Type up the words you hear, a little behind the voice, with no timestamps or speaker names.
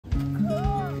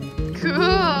Cool.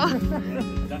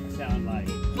 That sound like.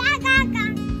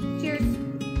 Cheers.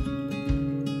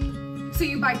 So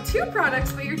you buy 2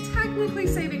 products, but you're technically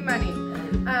saving money,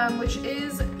 which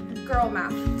is girl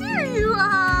math. There you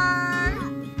are.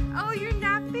 Oh, you're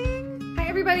napping? Hi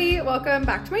everybody, welcome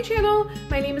back to my channel.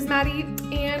 My name is Maddie,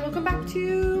 and welcome back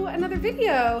to another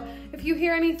video. If you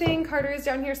hear anything, Carter is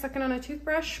down here sucking on a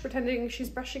toothbrush, pretending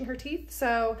she's brushing her teeth,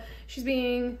 so she's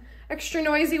being extra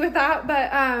noisy with that.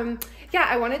 But yeah,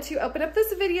 I wanted to open up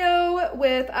this video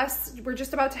with us. We're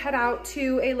just about to head out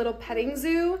to a little petting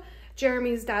zoo.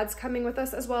 Jeremy's dad's coming with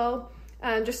us as well,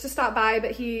 just to stop by,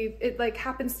 but it like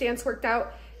happenstance worked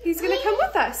out. He's gonna come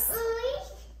with us.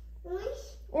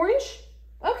 Orange?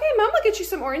 Okay, Mom will get you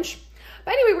some orange.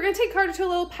 But anyway, we're gonna take Carter to a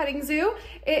little petting zoo.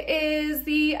 It is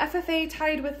the FFA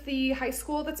tied with the high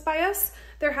school that's by us.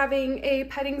 They're having a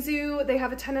petting zoo. They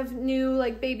have a ton of new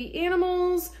like baby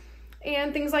animals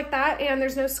and things like that. And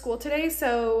there's no school today,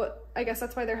 so I guess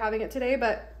that's why they're having it today.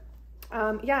 But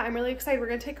yeah, I'm really excited. We're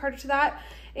gonna take Carter to that,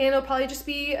 and it'll probably just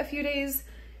be a few days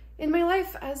in my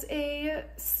life as a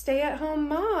stay-at-home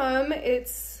mom.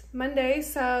 It's Monday,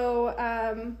 so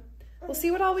we'll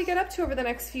see what all we get up to over the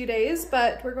next few days,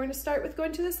 but we're going to start with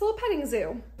going to this little petting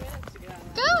zoo.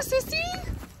 Go, sissy!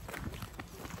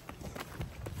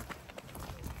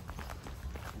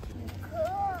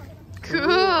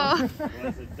 Cool. What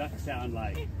does a duck sound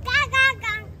like?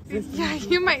 Yeah,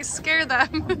 you might scare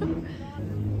them.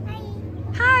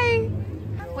 Hi.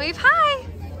 Wave hi.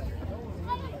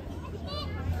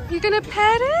 You gonna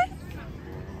pet it?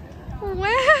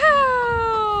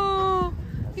 Wow.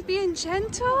 You being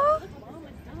gentle?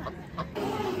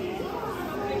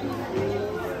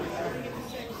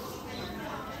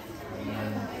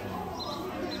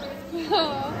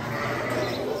 Oh.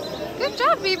 Good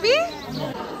job, baby.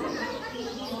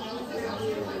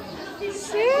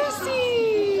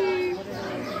 Sissy.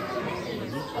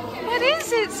 What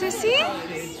is it, Sissy?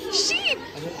 Sheep.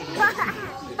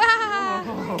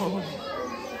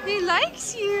 He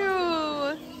likes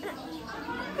you.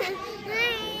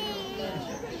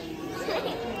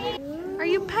 Are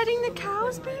you petting the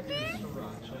cows, baby?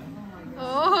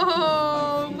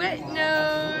 Oh, wet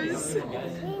nose.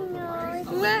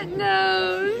 Wet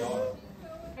nose.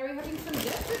 Are we having some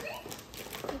dip, baby?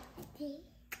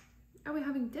 Are we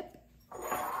having dip?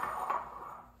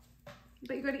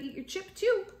 But you gotta eat your chip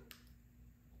too. Oh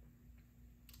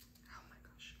my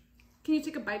gosh. Can you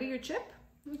take a bite of your chip?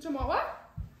 Want some what?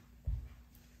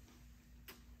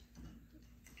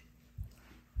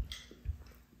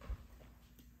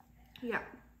 Yeah.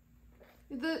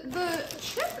 The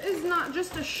chip is not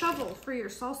just a shovel for your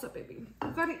salsa, baby.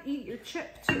 You gotta eat your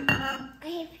chip too. I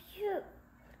have you.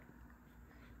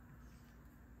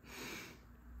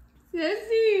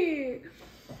 Sissy,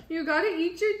 you gotta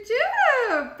eat your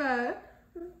chip.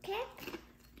 Okay.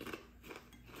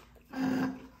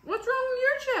 What's wrong with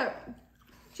your chip?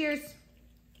 Cheers.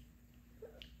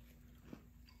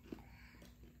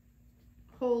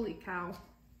 Holy cow.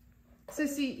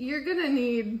 Sissy, you're gonna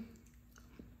need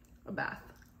a bath.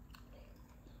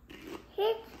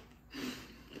 Hit.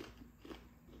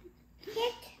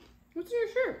 Hit. What's in your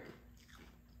shirt?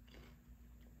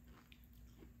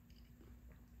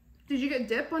 Did you get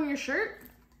dip on your shirt?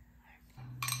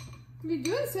 What are you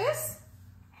doing, sis?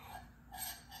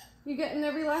 You getting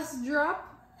every last drop?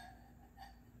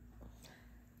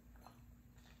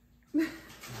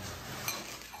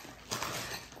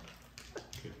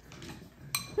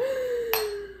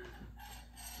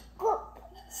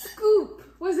 Scoop!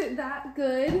 Was it that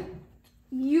good?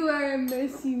 You are a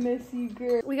messy, messy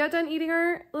girl. We got done eating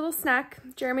our little snack.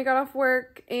 Jeremy got off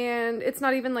work, and it's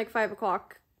not even like 5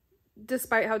 o'clock,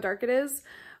 despite how dark it is.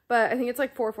 But I think it's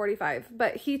like 4:45.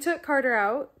 But he took Carter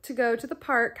out to go to the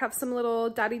park, have some little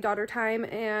daddy-daughter time,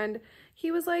 and he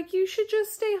was like, you should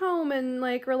just stay home and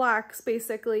like relax,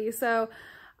 basically. So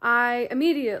I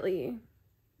immediately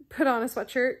put on a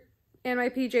sweatshirt and my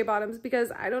PJ bottoms,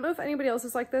 because I don't know if anybody else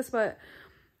is like this, but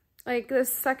like the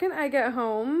second I get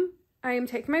home, I am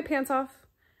taking my pants off,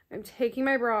 I'm taking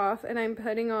my bra off, and I'm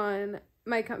putting on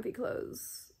my comfy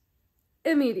clothes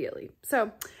immediately.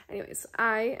 So anyways,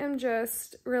 I am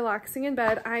just relaxing in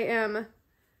bed. I am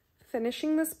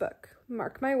finishing this book.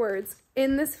 Mark my words.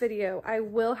 In this video, I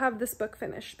will have this book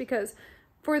finished, because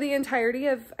for the entirety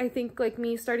of, I think, like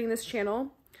me starting this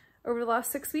channel over the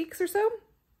last 6 weeks or so,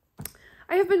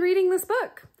 I have been reading this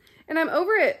book and I'm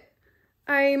over it.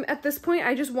 I'm at this point,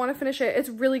 I just want to finish it. It's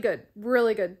really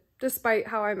good, despite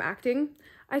how I'm acting.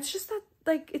 It's just that,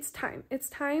 like, it's time. It's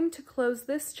time to close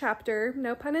this chapter,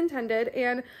 no pun intended,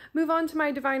 and move on to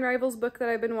my Divine Rivals book that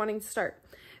I've been wanting to start.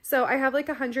 So I have like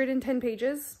 110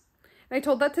 pages, I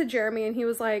told that to Jeremy and he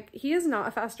was like, he is not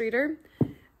a fast reader.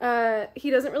 He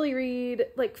doesn't really read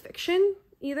like fiction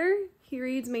either. He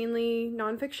reads mainly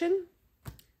nonfiction,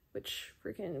 which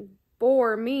freaking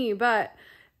bore me. But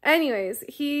anyways,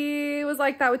 he was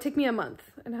like, that would take me a month.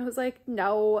 And I was like,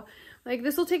 no, like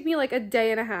this will take me like a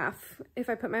day and a half if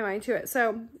I put my mind to it.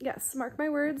 So yes, mark my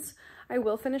words, I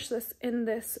will finish this in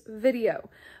this video.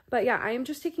 But yeah, I am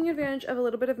just taking advantage of a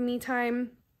little bit of me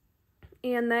time.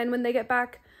 And then when they get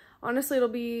back, honestly, it'll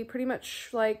be pretty much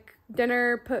like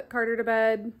dinner, put Carter to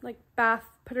bed, like bath,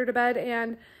 put her to bed,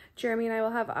 and Jeremy and I will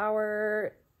have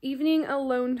our evening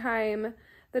alone time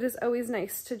that is always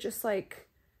nice to just like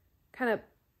kind of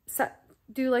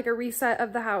do like a reset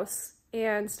of the house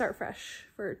and start fresh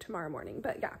for tomorrow morning.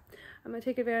 But yeah, I'm gonna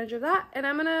take advantage of that and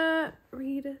I'm gonna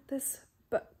read this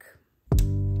book.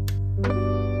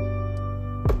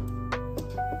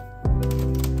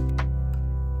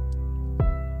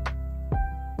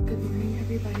 Good morning,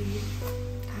 everybody.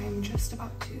 I'm just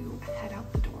about to head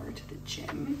out the door to the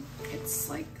gym. It's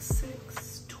like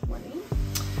 6:20.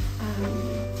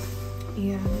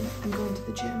 And I'm going to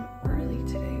the gym early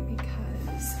today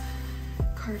because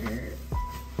Carter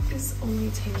is only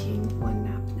taking one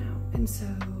nap now. And so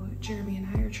Jeremy and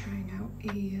I are trying out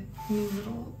a new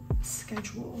little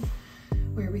schedule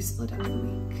where we split up the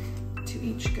week to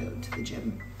each go to the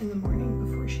gym in the morning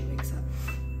before she wakes up.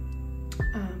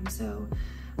 So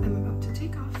I'm about to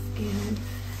take off and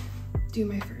do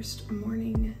my first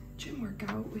morning gym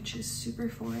workout, which is super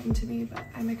foreign to me, but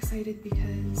I'm excited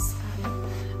because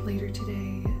later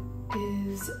today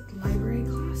is library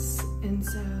class, and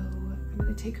so I'm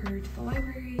gonna take her to the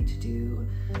library to do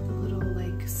the little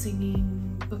like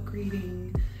singing, book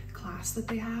reading class that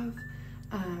they have,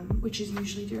 which is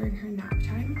usually during her nap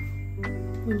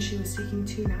time when she was taking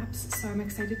 2 naps. So I'm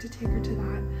excited to take her to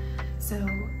that. So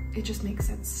it just makes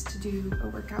sense to do a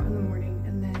workout in the morning,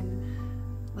 and then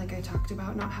like I talked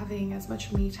about not having as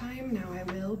much me time, now I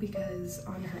will, because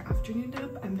on her afternoon nap,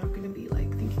 I'm not gonna be like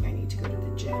thinking I need to go to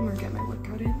the gym or get my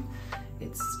workout in.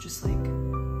 It's just like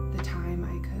the time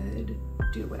I could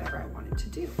do whatever I wanted to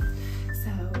do.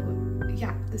 So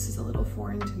yeah, this is a little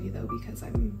foreign to me though, because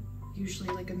I'm usually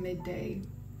like a midday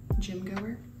gym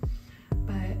goer,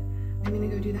 but I'm gonna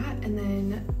go do that and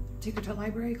then take her to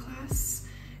library class,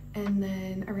 and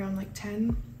then around like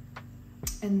 10,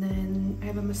 and then I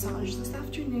have a massage this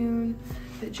afternoon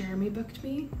that Jeremy booked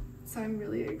me, so I'm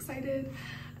really excited.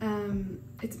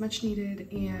 It's much needed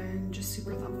and just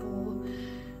super thoughtful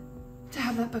to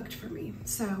have that booked for me.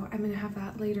 So I'm gonna have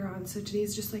that later on. So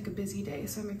today's just like a busy day,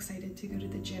 so I'm excited to go to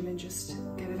the gym and just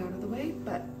get it out of the way.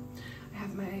 But I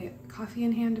have my coffee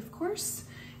in hand, of course,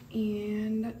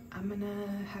 and I'm gonna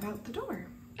head out the door.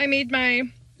 I made my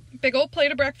big old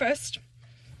plate of breakfast.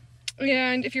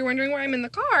 And if you're wondering why I'm in the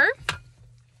car,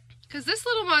 because this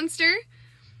little monster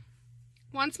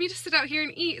wants me to sit out here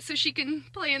and eat so she can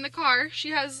play in the car.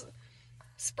 She has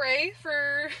spray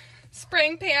for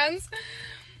spraying pans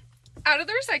out of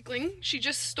the recycling. She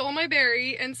just stole my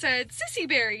berry and said, "Sissy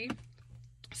berry."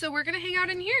 So we're gonna hang out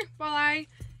in here while I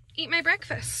eat my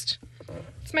breakfast.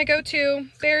 It's my go-to: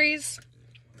 berries,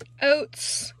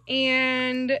 oats,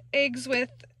 and egg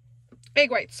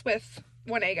whites with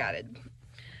 1 egg added.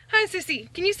 Hi, Sissy.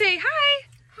 Can you say hi?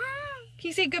 Hi. Can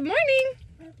you say good morning?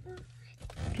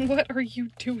 What are you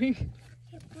doing?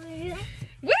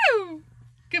 Woo!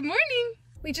 Good morning.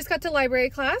 We just got to library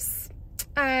class.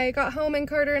 I got home and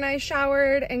Carter and I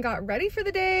showered and got ready for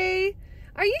the day.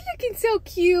 Are you looking so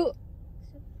cute?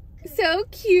 So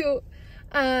cute.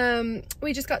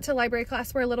 We just got to library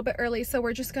class. We're a little bit early, so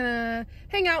we're just gonna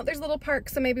hang out. There's a little park,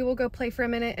 so maybe we'll go play for a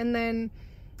minute and then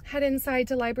head inside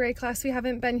to library class. We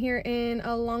haven't been here in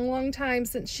a long time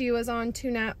since she was on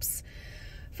 2 naps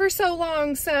for so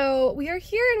long. So we are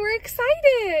here and we're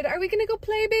excited. Are we gonna go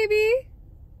play, baby?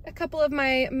 A couple of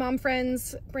my mom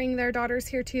friends bring their daughters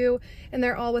here too, and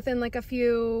they're all within like a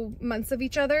few months of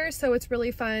each other, so it's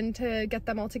really fun to get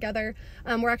them all together.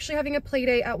 We're actually having a play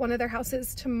date at one of their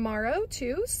houses tomorrow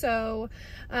too, so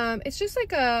it's just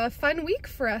like a fun week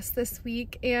for us this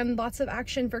week, and lots of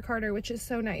action for Carter, which is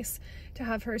so nice to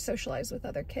have her socialize with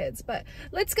other kids. But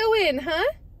let's go in, huh?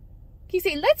 Can you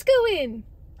say let's go in?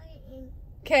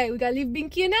 Okay, we gotta leave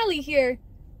Binky and Ellie here.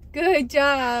 Good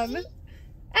job.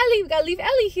 Ellie, we gotta leave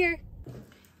Ellie here.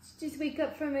 Just wake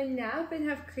up from a nap and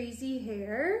have crazy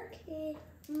hair. Okay,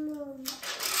 Mom.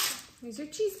 Here's your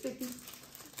cheese, baby.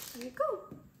 There you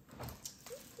go.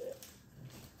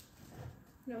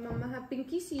 Now, Mama, have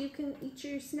Binky so you can eat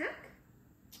your snack.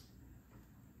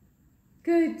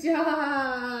 Good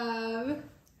job.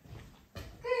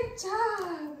 Good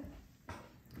job.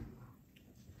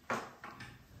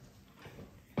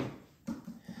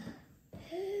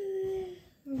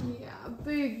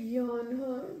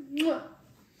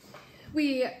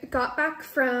 We got back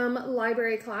from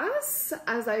library class,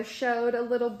 as I showed a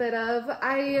little bit of.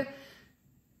 I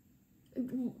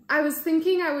was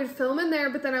thinking I would film in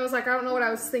there, but then I was like, I don't know what I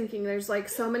was thinking. There's like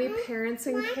so many parents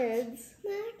and kids.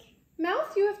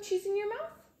 Mouth? You have cheese in your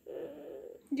mouth? Do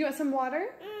you want some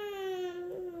water?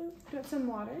 Do you want some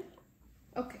water?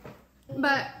 Okay.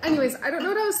 But anyways, I don't know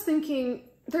what I was thinking.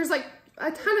 There's like a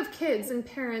ton of kids and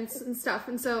parents and stuff,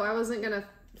 and so I wasn't gonna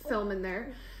film in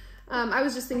there. I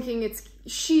was just thinking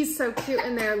she's so cute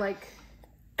in there, like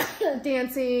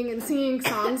dancing and singing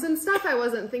songs and stuff. I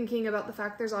wasn't thinking about the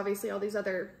fact there's obviously all these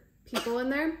other people in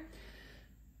there.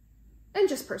 And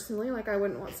just personally, like I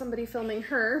wouldn't want somebody filming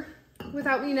her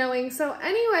without me knowing. So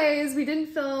anyways, we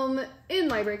didn't film in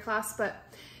library class, but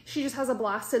she just has a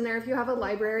blast in there. If you have a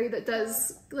library that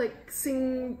does like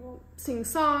sing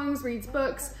songs, reads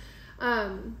books,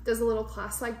 does a little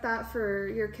class like that for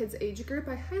your kids' age group,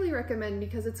 I highly recommend,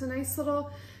 because it's a nice little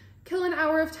kill an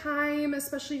hour of time,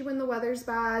 especially when the weather's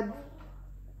bad.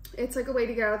 It's like a way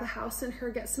to get out of the house and her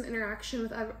get some interaction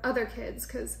with other kids,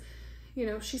 because, you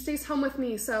know, she stays home with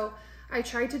me. So I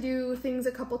try to do things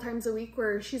a couple times a week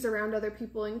where she's around other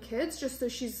people and kids, just so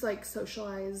she's like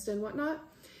socialized and whatnot.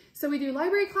 So we do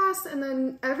library class, and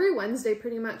then every Wednesday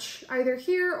pretty much, either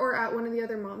here or at one of the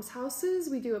other moms'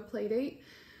 houses, we do a play date,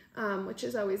 which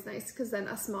is always nice because then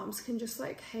us moms can just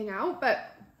like hang out.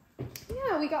 But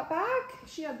yeah, we got back,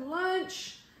 she had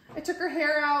lunch, I took her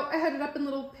hair out, I had it up in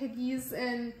little piggies,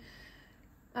 and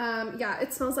yeah,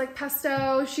 it smells like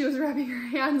pesto. She was rubbing her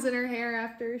hands in her hair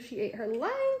after she ate her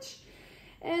lunch,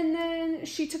 and then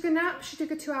she took a nap. She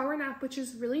took a 2-hour nap, which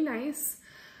is really nice.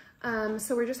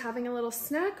 So we're just having a little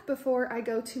snack before I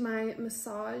go to my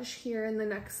massage here in the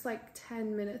next like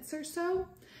 10 minutes or so,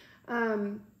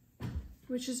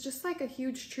 which is just like a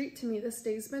huge treat to me. This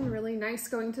day's been really nice,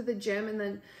 going to the gym and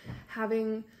then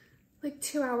having like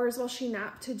 2 hours while she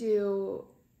napped to do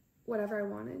whatever I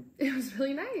wanted. It was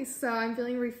really nice. So I'm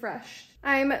feeling refreshed.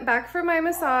 I'm back from my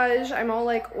massage. I'm all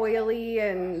like oily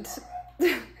and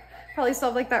probably still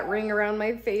have like that ring around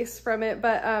my face from it,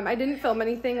 but I didn't film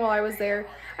anything while I was there.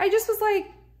 I just was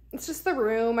like, it's just the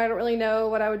room. I don't really know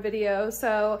what I would video.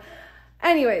 So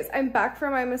anyways, I'm back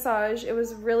from my massage. It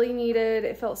was really needed.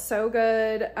 It felt so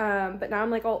good. But now I'm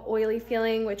like all oily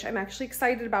feeling, which I'm actually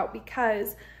excited about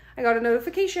because I got a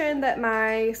notification that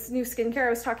my new skincare I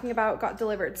was talking about got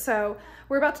delivered. So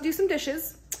we're about to do some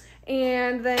dishes.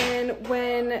 And then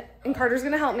and Carter's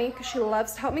gonna help me because she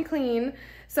loves to help me clean.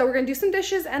 So we're gonna do some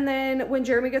dishes, and then when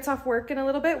Jeremy gets off work in a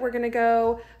little bit, we're gonna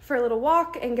go for a little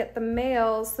walk and get the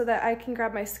mail so that I can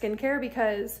grab my skincare,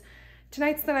 because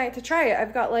tonight's the night to try it.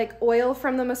 I've got like oil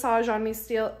from the massage on me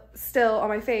still on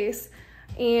my face,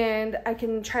 and I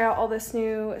can try out all this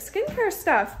new skincare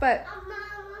stuff. But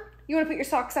you wanna put your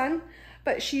socks on?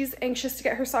 But she's anxious to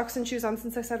get her socks and shoes on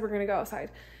since I said we're gonna go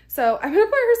outside. So I'm gonna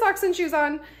put her socks and shoes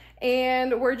on,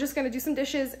 and we're just gonna do some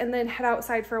dishes and then head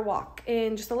outside for a walk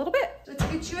in just a little bit. Let's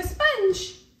get you a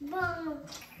sponge. Mom.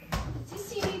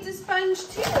 Sissy needs a sponge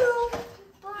too.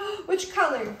 Which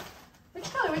color?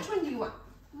 Which color? Which one do you want?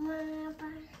 You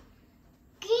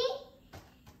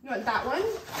want that one?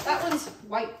 That one's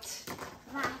white.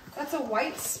 That's a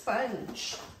white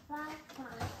sponge.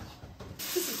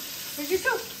 Sissy, here's your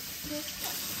soap.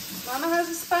 Mama has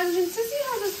a sponge and Sissy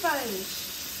has a sponge.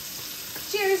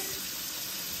 Cheers.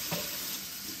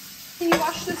 Can you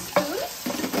wash the spoon?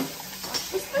 Wash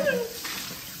the spoon.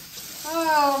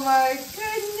 Oh my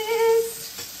goodness.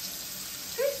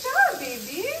 Good job,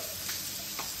 baby.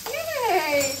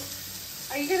 Yay.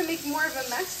 Are you gonna make more of a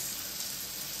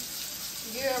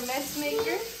mess? You're a mess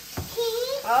maker?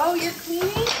 Oh, you're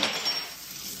cleaning?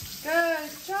 Good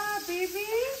job, baby.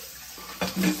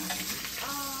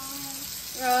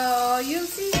 Oh, do you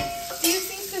see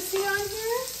Sissy on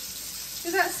here?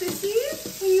 Is that Sissy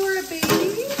when you were a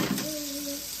baby?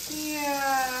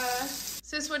 Yeah.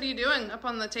 Sis, what are you doing up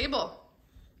on the table?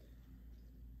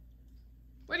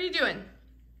 What are you doing?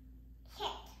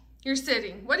 You're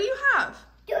sitting. What do you have?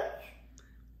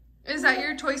 Is that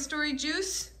your Toy Story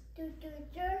juice?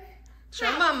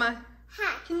 Show Mama.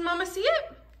 Can Mama see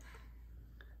it?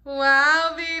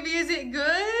 Wow, baby, is it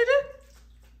good?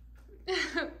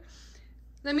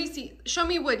 Let me see. Show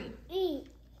me Woody.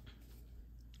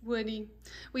 Woody.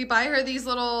 We buy her these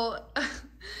little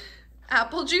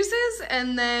apple juices,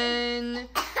 and then,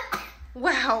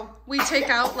 wow, we take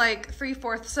out like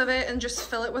 3/4 of it and just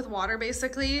fill it with water,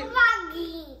 basically.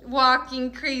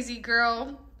 Walking crazy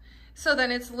girl. So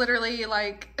then it's literally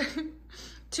like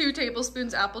 2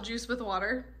 tablespoons apple juice with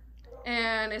water.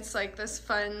 And it's like this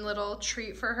fun little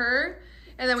treat for her.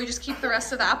 And then we just keep the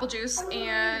rest of the apple juice,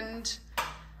 and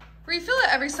Refill it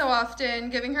every so often,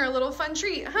 giving her a little fun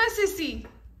treat. Huh, sissy?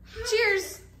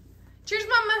 Cheers. Cheers,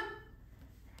 mama.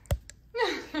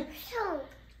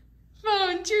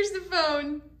 Phone. Cheers the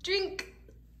phone. Drink.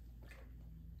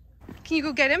 Can you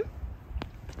go get him?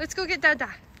 Let's go get Dada.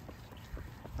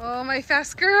 Oh, my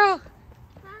fast girl.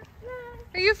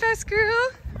 Are you a fast girl?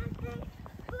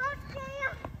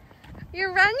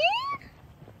 You're running?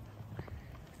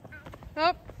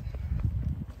 Oh.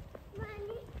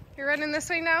 You're running this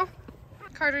way now?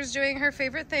 Carter's doing her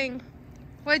favorite thing.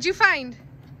 What'd you find?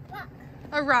 Rock.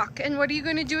 A rock. And what are you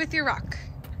going to do with your rock?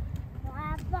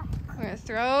 Wawa. We're going to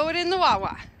throw it in the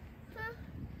Wawa. Huh?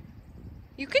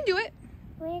 You can do it.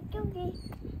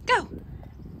 Go.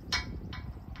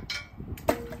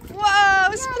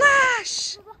 Whoa,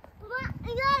 splash.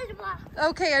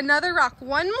 Okay, another rock.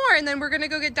 One more, and then we're going to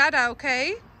go get Dada,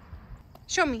 okay?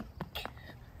 Show me.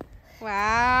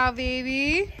 Wow,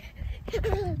 baby.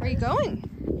 Where are you going?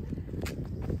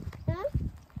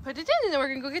 Put it in, and then we're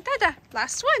going to go get Dada.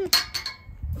 Last one.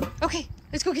 Okay,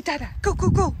 let's go get Dada. Go, go,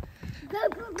 go.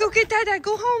 Go get Dada.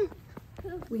 Go home.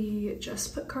 We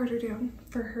just put Carter down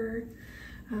for her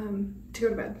to go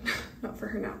to bed. Not for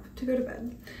her nap, to go to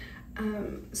bed.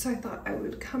 So I thought I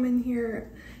would come in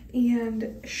here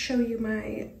and show you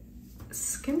my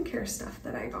skincare stuff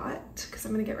that I got, because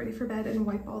I'm gonna get ready for bed and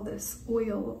wipe all this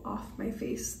oil off my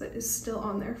face that is still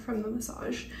on there from the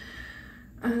massage.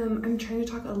 I'm trying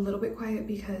to talk a little bit quiet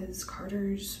because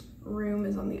Carter's room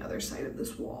is on the other side of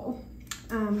this wall.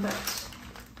 But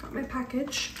got my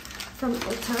package from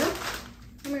Ulta.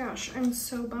 Oh my gosh, I'm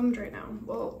so bummed right now.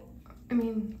 Well, I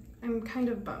mean, I'm kind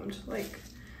of bummed. Like,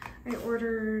 I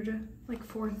ordered like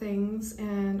 4 things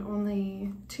and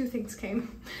only 2 things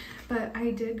came. But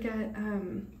I did get,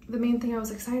 the main thing I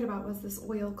was excited about was this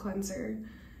oil cleanser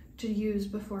to use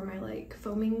before my like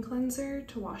foaming cleanser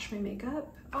to wash my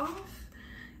makeup off.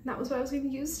 And that was what I was going to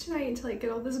use tonight to like get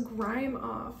all this grime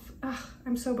off. Ugh,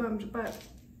 I'm so bummed, but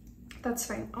that's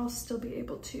fine. I'll still be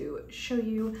able to show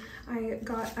you. I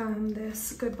got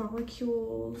this Good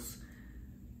Molecules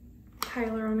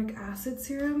hyaluronic acid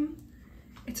serum.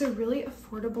 It's a really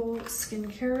affordable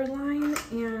skincare line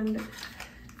and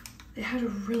it had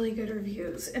really good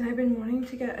reviews. And I've been wanting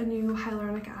to get a new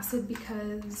hyaluronic acid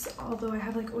because although I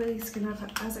have like oily skin,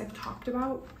 as I've talked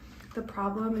about, the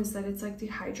problem is that it's like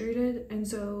dehydrated. And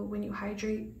so when you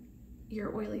hydrate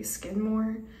your oily skin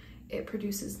more, it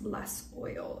produces less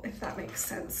oil, if that makes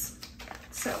sense.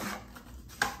 So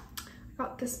I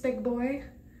got this big boy.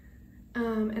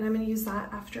 And I'm gonna use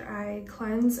that after I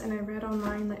cleanse. And I read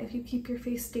online that if you keep your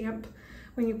face damp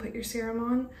when you put your serum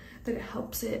on, that it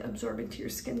helps it absorb into your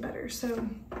skin better. So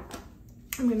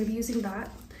I'm gonna be using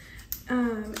that.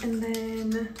 And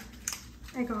then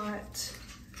I got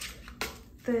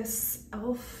this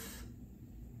e.l.f.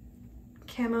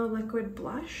 Camo Liquid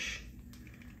Blush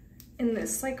in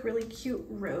this like really cute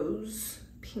rose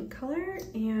pink color,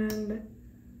 and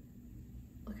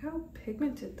look how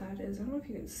pigmented that is. I don't know if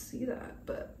you can see that,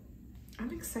 but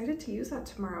I'm excited to use that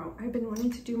tomorrow. I've been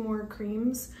wanting to do more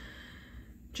creams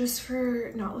just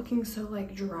for not looking so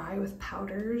like dry with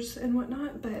powders and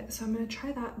whatnot, but so I'm gonna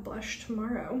try that blush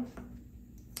tomorrow.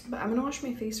 But I'm gonna wash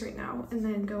my face right now and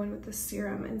then go in with the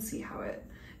serum and see how it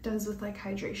does with like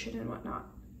hydration and whatnot.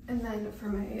 And then for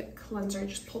my cleanser, I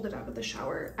just pulled it out of the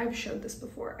shower. I've showed this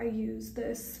before. I use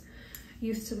this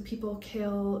Youth to the People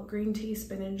Kale Green Tea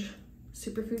Spinach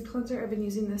Superfood Cleanser. I've been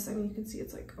using this. I mean, you can see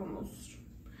it's like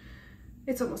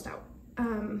it's almost out.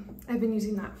 I've been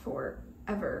using that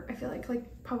forever. I feel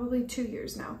like probably 2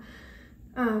 years now.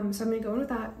 So I'm gonna go in with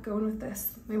that, go in with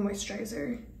this, my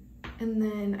moisturizer, and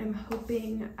then I'm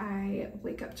hoping I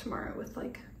wake up tomorrow with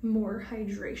like more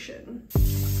hydration.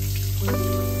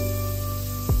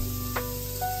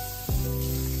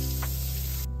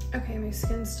 Okay, my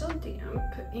skin's still damp,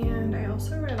 and I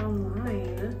also read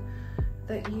online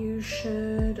that you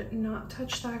should not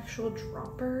touch the actual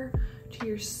dropper to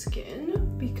your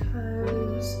skin,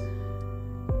 because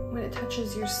when it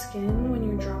touches your skin, when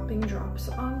you're dropping drops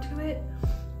onto it,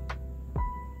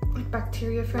 like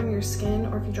bacteria from your skin,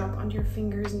 or if you drop onto your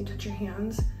fingers and you touch your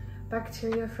hands,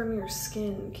 bacteria from your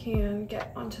skin can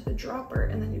get onto the dropper,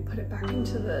 and then you put it back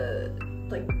into the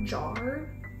like jar,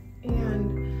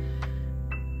 and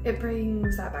it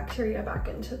brings that bacteria back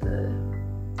into the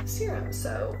serum.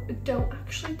 So don't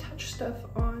actually touch stuff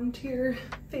onto your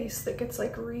face that gets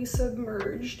like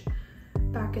resubmerged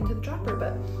back into the dropper,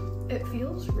 but it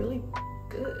feels really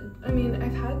good. I mean,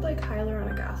 I've had like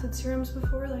hyaluronic acid serums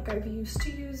before. Like I've used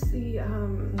to use the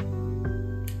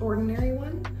ordinary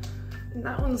one, and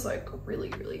that one's like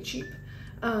really cheap.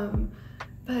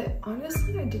 but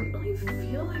honestly, I didn't really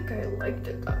feel like I liked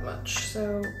it that much.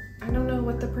 So I don't know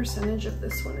what the percentage of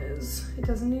this one is. It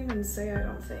doesn't even say, I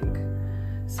don't think.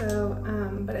 So,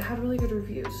 but it had really good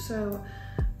reviews. So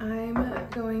I'm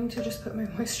going to just put my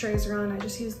moisturizer on. I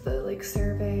just used the like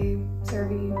CeraVe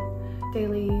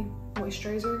Daily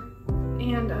Moisturizer.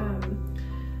 And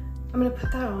I'm gonna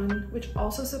put that on, which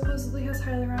also supposedly has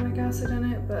hyaluronic acid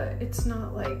in it, but it's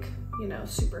not like, you know,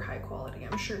 super high quality,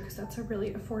 I'm sure, because that's a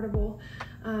really affordable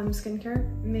skincare.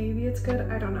 Maybe it's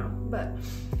good, I don't know, but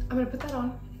I'm gonna put that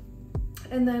on.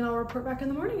 And then I'll report back in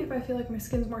the morning if I feel like my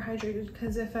skin's more hydrated,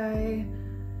 because if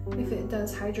it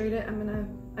does hydrate it, I'm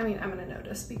gonna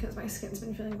notice, because my skin's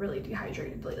been feeling really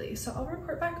dehydrated lately. So I'll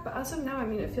report back, but as of now, I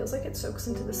mean, it feels like it soaks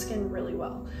into the skin really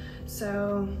well.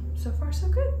 So far so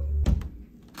good.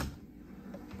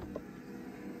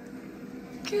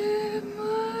 Good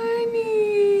morning.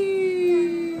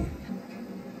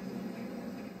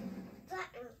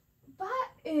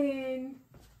 Button.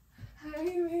 Hi,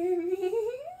 Mimi.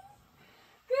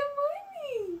 Good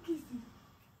morning, Kissy.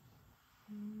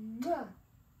 Mwah.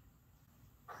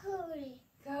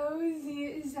 Cozy.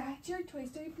 Is that your Toy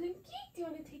Story blanket? Do you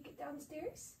want to take it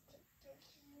downstairs?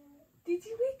 Did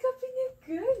you wake up in a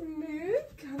good mood?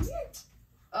 Come here.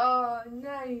 Oh,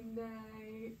 night.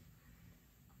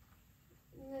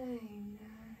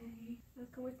 Wanna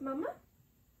come with Mama?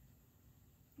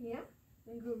 Yeah?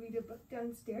 Wanna go read a book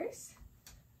downstairs?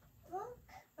 Book.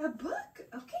 A book?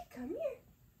 Okay, come here.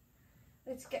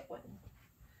 Let's get one.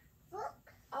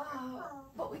 Book. Oh,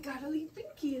 but we gotta leave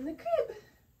Pinky in the crib.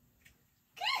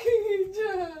 Good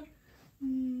job.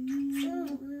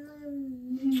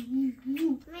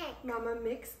 Mama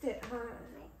mixed it, huh?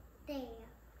 There.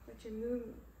 What you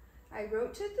move? I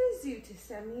wrote to the zoo to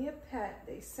send me a pet.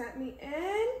 They sent me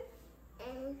an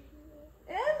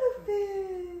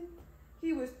elephant.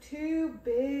 He was too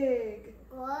big.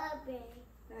 I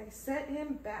sent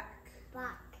him back.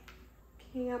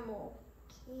 Camel.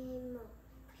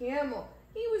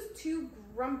 He was too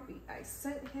grumpy. I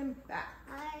sent him back.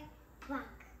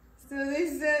 So they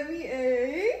sent me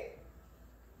a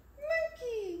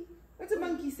monkey. What's a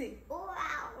monkey say?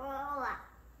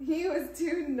 He was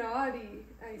too naughty.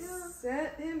 I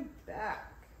sent him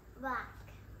back.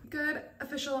 Good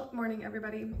official morning,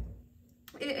 everybody.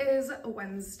 It is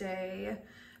Wednesday,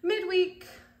 midweek.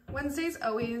 Wednesday's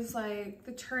always like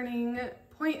the turning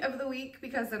point of the week,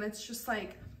 because then it's just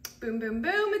like boom, boom,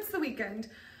 boom, it's the weekend.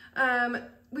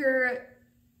 We're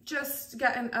just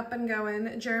getting up and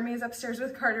going. Jeremy's upstairs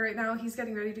with Carter right now. He's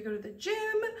getting ready to go to the gym.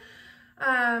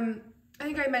 I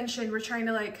think I mentioned we're trying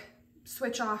to like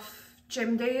switch off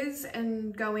gym days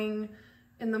and going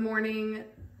in the morning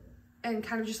and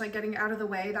kind of just like getting out of the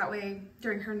way. That way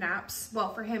during her naps,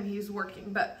 well, for him, he's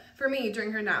working, but for me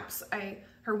during her naps,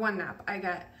 her one nap, I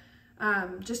get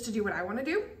just to do what I want to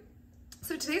do.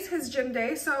 So today's his gym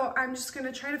day. So I'm just going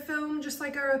to try to film just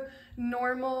like a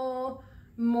normal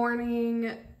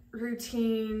morning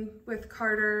routine with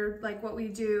Carter, like what we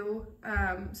do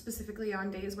specifically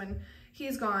on days when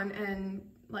he's gone and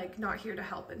like not here to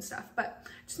help and stuff. But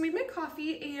just made my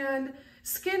coffee. And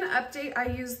skin update, I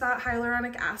used that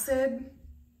hyaluronic acid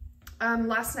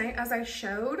last night as I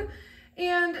showed,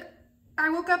 and I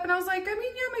woke up and I was like, I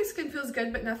mean, yeah, my skin feels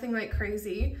good, but nothing like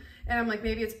crazy. And I'm like,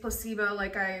 maybe it's placebo,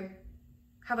 like I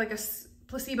have like a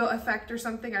placebo effect or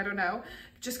something, I don't know,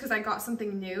 just because I got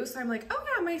something new. So I'm like, oh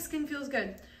yeah, my skin feels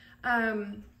good.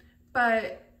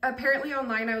 But apparently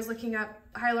online I was looking up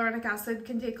hyaluronic acid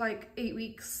can take like 8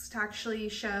 weeks to actually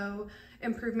show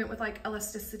improvement with like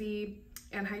elasticity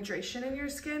and hydration in your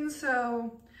skin.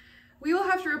 So we will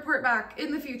have to report back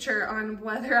in the future on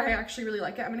whether I actually really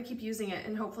like it. I'm gonna keep using it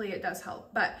and hopefully it does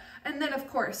help. But, and then of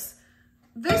course,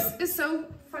 this is so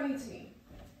funny to me.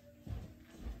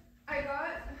 I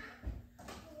got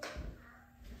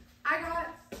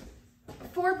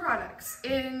 4 products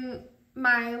in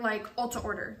my like Ulta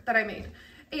order that I made,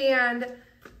 and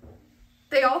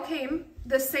they all came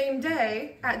the same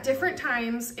day at different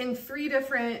times in 3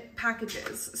 different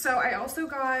packages. So I also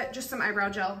got just some eyebrow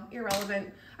gel,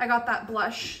 irrelevant. I got that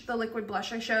blush, the liquid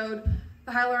blush I showed,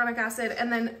 the hyaluronic acid,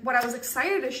 and then what I was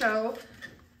excited to show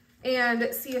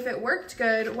and see if it worked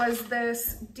good was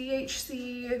this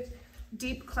DHC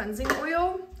deep cleansing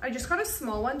oil. I just got a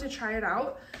small one to try it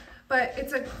out, but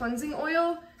it's a cleansing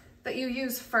oil that you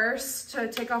use first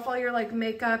to take off all your like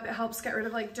makeup. It helps get rid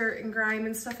of like dirt and grime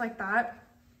and stuff like that.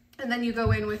 And then you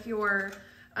go in with your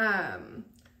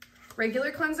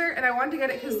regular cleanser. And I wanted to get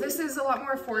it because this is a lot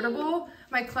more affordable.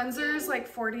 My cleanser is like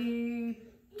 $40,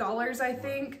 I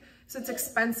think. So it's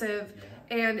expensive.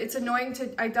 And it's annoying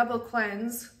I double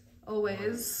cleanse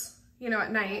always, you know,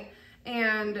 at night.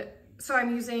 And So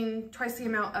I'm using twice the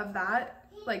amount of that,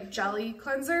 like jelly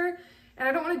cleanser. And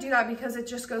I don't want to do that because it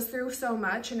just goes through so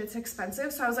much and it's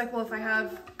expensive. So I was like, well, if I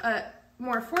have a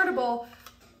more affordable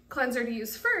cleanser to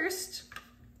use first,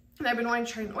 and I've been wanting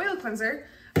to try an oil cleanser,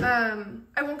 I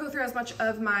won't go through as much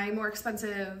of my more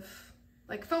expensive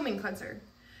like foaming cleanser.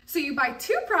 So you buy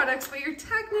 2 products, but you're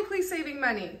technically saving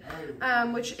money,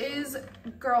 which is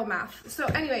girl math. So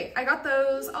anyway, I got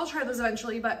those. I'll try those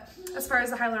eventually, but as far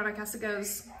as the hyaluronic acid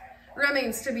goes,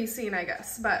 remains to be seen, I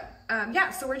guess. But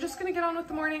yeah, so we're just gonna get on with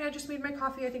the morning. I just made my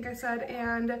coffee, I think I said,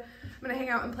 and I'm gonna hang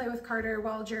out and play with Carter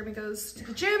while Jeremy goes to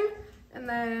the gym, and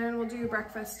then we'll do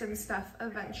breakfast and stuff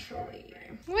eventually.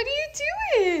 What are you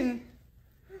doing?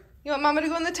 You want Mama to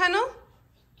go in the tunnel?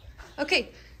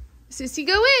 Okay, Sissy,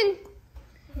 go in.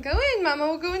 Go in, Mama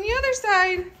will go on the other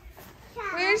side.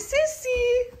 Where's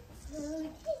Sissy?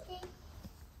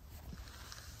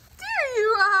 There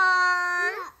you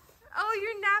are. Oh,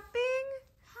 you're napping?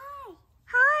 Hi.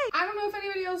 Hi. I don't know if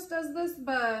anybody else does this,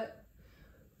 but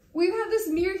we've had this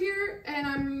mirror here and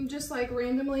I'm just like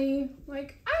randomly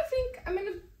like, I think I'm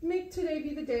gonna make today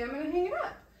be the day I'm gonna hang it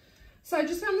up. So I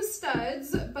just found the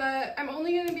studs, but I'm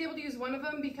only gonna be able to use one of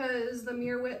them because the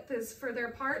mirror width is further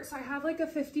apart. So I have like a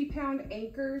 50-pound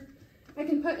anchor I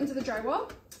can put into the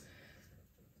drywall.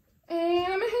 And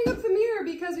I'm gonna hang up the mirror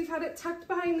because we've had it tucked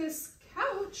behind this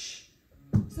couch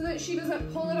so that she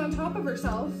doesn't pull it on top of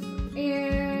herself.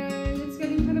 And it's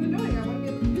getting kind of annoying. I wanna be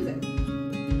able to use it.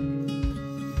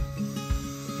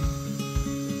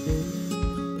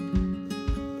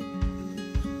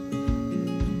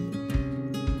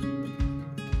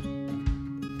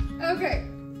 Okay,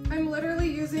 I'm literally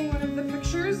using one of the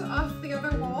pictures off the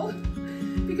other wall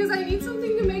because I need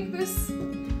something to make this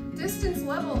distance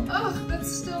level. Oh,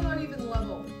 that's still not even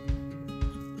level.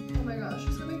 Oh my gosh,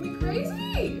 it's gonna make me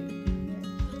crazy.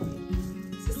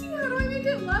 Sissy, how do I make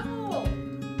it level?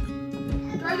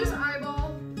 Do I just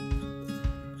eyeball?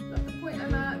 Is that the point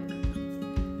I'm at?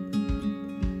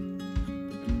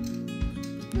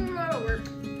 That'll work.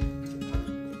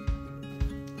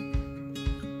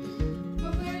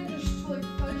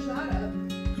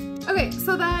 Okay,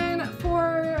 so then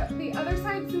for the other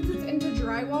side, since it's into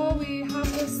drywall, we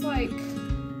have this like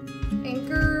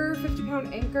anchor,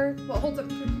 50-pound anchor. Well, it holds up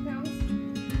to 50 pounds.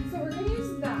 So we're gonna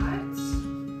use that.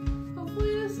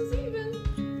 Hopefully this is even.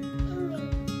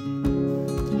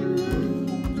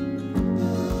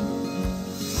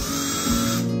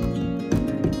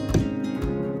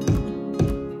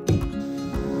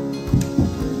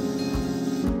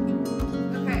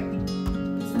 Okay,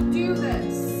 let's do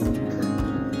this.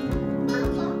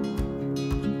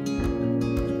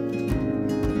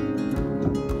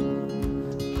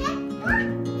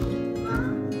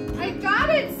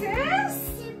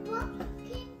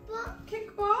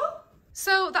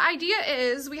 So the idea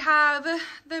is we have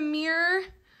the mirror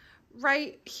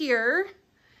right here,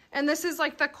 and this is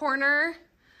like the corner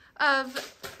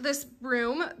of this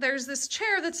room. There's this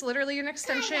chair that's literally an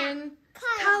extension.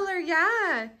 Color,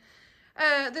 yeah.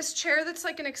 This chair that's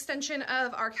like an extension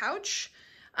of our couch.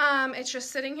 It's just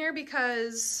sitting here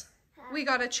because we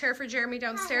got a chair for Jeremy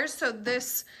downstairs, so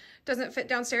this doesn't fit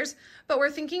downstairs. But we're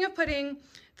thinking of putting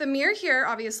the mirror here,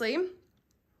 obviously,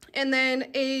 and then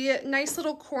a nice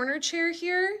little corner chair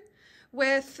here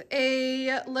with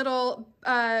a little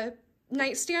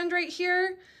nightstand right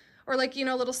here, or like, you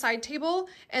know, a little side table.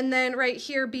 And then right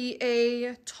here be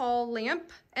a tall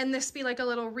lamp, and this be like a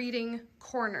little reading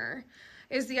corner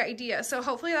is the idea. So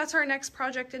hopefully that's our next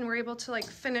project and we're able to like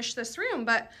finish this room.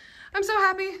 But I'm so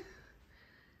happy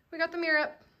we got the mirror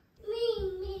up.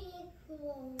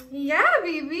 Yeah,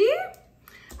 baby.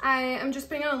 I am just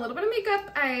putting on a little bit of makeup.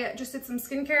 I just did some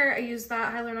skincare. I used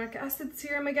that hyaluronic acid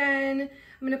serum again.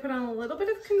 I'm gonna put on a little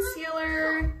bit of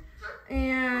concealer,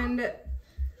 and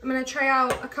I'm gonna try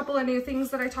out a couple of new things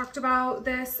that I talked about.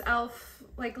 This e.l.f.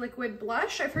 like liquid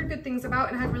blush I've heard good things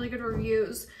about and had really good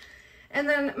reviews. And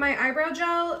then my eyebrow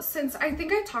gel, since I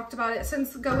think I talked about it,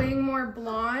 since going more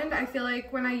blonde, I feel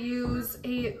like when I use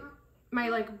my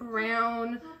like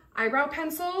brown eyebrow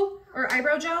pencil or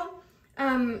eyebrow gel,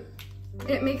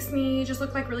 it makes me just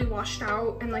look like really washed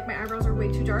out and like my eyebrows are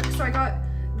way too dark. So I got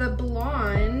the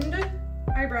blonde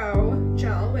eyebrow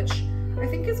gel, which I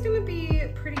think is gonna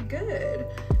be pretty good.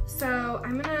 So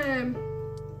I'm gonna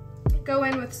go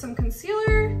in with some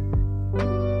concealer.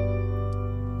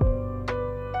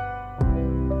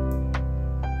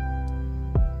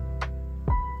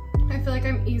 I feel like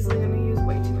I'm easily gonna use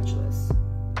way too much of this.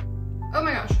 Oh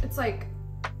my gosh, it's like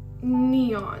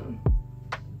neon.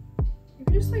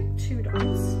 Maybe just like 2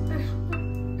 dots.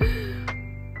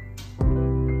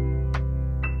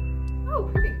 Oh,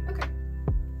 pretty, okay.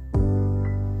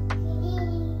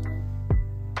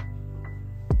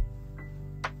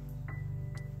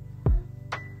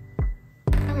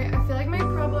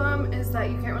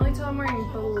 I'm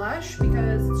wearing blush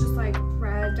because it's just like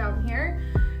red down here.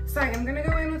 So I am gonna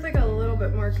go in with like a little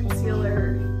bit more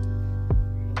concealer.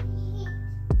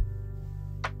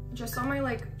 Just on my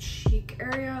like cheek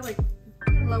area, like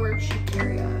lower cheek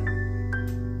area.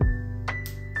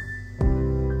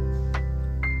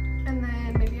 And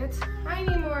then maybe a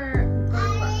tiny more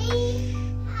blush.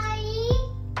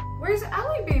 Where's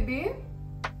Ellie, baby?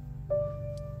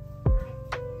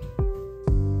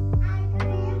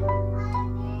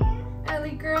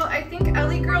 Ellie girl, I think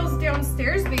Ellie girl's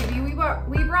downstairs, baby. We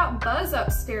brought Buzz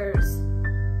upstairs.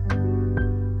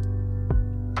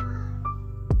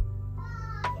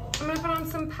 I'm gonna put on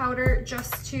some powder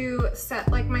just to set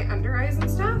like my under eyes and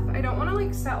stuff. I don't wanna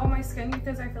like set all my skin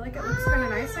because I feel like it looks kind of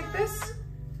nice like this.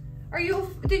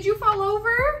 Did you fall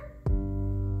over?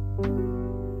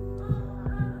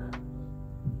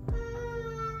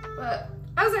 But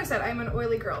as I said, I'm an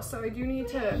oily girl, so I do need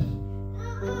to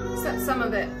set some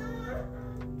of it.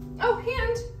 Oh,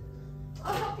 hand,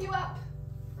 I'll help you up.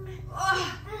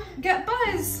 Ugh. Get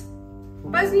Buzz.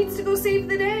 Buzz needs to go save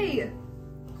the day.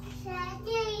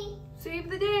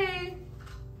 Save the day.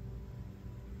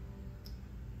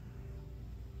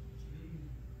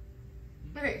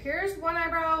 Okay, here's one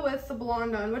eyebrow with the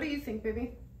blonde on. What do you think,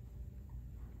 baby?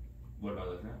 What am I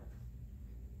looking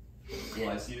at? Well,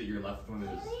 I see that your left one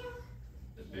is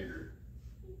bigger.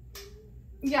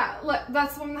 Yeah, look,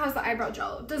 that's the one that has the eyebrow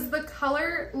gel. Does the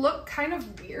color look kind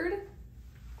of weird?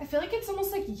 I feel like it's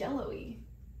almost like yellowy.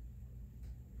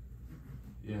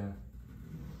 Yeah.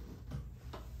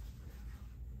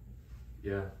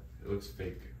 Yeah, it looks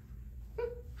fake.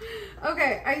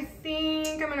 Okay, I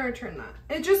think I'm gonna return that.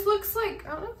 It just looks like,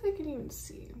 I don't know if they can even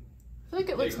see. I feel like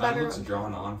it looks better. It looks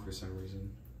drawn on for some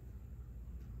reason.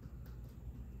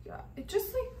 Yeah, it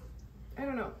just like, I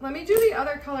don't know. Let me do the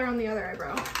other color on the other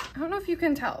eyebrow. I don't know if you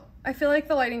can tell. I feel like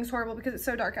the lighting's horrible because it's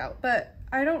so dark out, but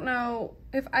I don't know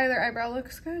if either eyebrow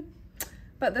looks good.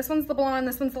 But this one's the blonde,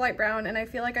 this one's the light brown, and I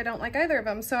feel like I don't like either of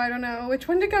them, so I don't know which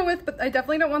one to go with, but I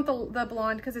definitely don't want the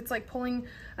blonde because it's like pulling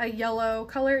a yellow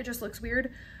color. It just looks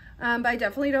weird. But I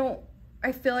definitely don't,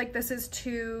 I feel like this is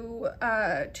too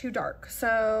dark.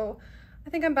 So I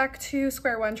think I'm back to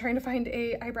square one, trying to find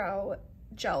a eyebrow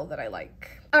gel that I like.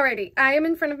 Alrighty, I am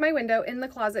in front of my window in the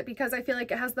closet because I feel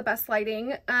like it has the best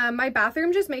lighting. My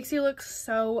bathroom just makes you look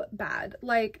so bad.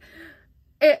 Like,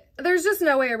 there's just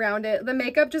no way around it. The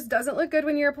makeup just doesn't look good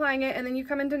when you're applying it, and then you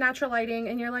come into natural lighting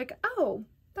and you're like, oh,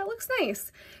 that looks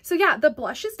nice. So yeah, the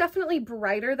blush is definitely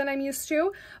brighter than I'm used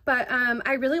to, but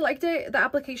I really liked it, the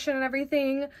application and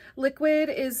everything. Liquid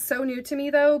is so new to me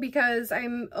though, because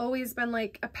I'm always been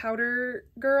like a powder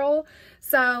girl.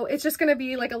 So it's just gonna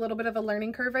be like a little bit of a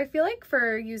learning curve, I feel like,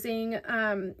 for using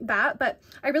that, but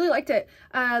I really liked it.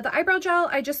 The eyebrow gel,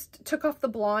 I just took off the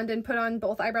blonde and put on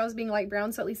both eyebrows being light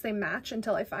brown, so at least they match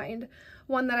until I find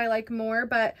one that I like more.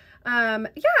 But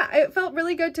yeah, it felt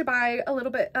really good to buy a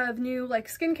little bit of new like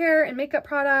skincare and makeup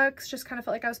products. Just kind of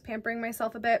felt like I was pampering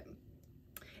myself a bit,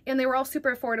 and they were all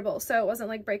super affordable, so it wasn't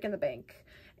like breaking the bank.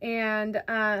 And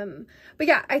but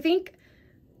yeah, I think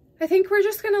we're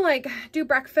just gonna like do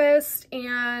breakfast,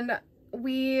 and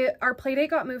our play date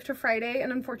got moved to Friday,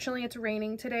 and unfortunately it's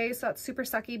raining today, so that's super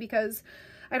sucky because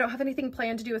I don't have anything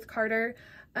planned to do with Carter.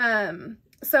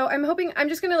 So I'm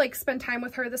just gonna like spend time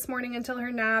with her this morning until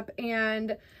her nap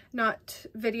and not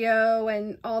video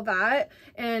and all that.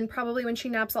 And probably when she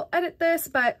naps, I'll edit this,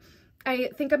 but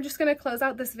I think I'm just gonna close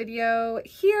out this video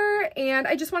here. And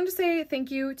I just wanted to say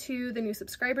thank you to the new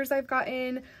subscribers I've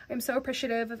gotten. I'm so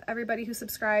appreciative of everybody who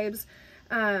subscribes.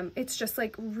 It's just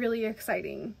like really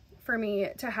exciting for me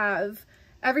to have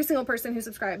every single person who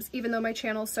subscribes, even though my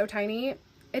channel is so tiny.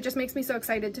 It just makes me so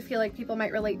excited to feel like people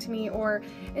might relate to me or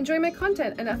enjoy my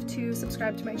content enough to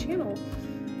subscribe to my channel.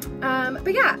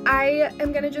 But yeah, I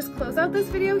am gonna just close out this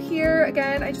video here.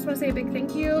 Again, I just want to say a big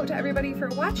thank you to everybody for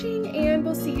watching, and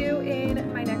we'll see you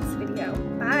in my next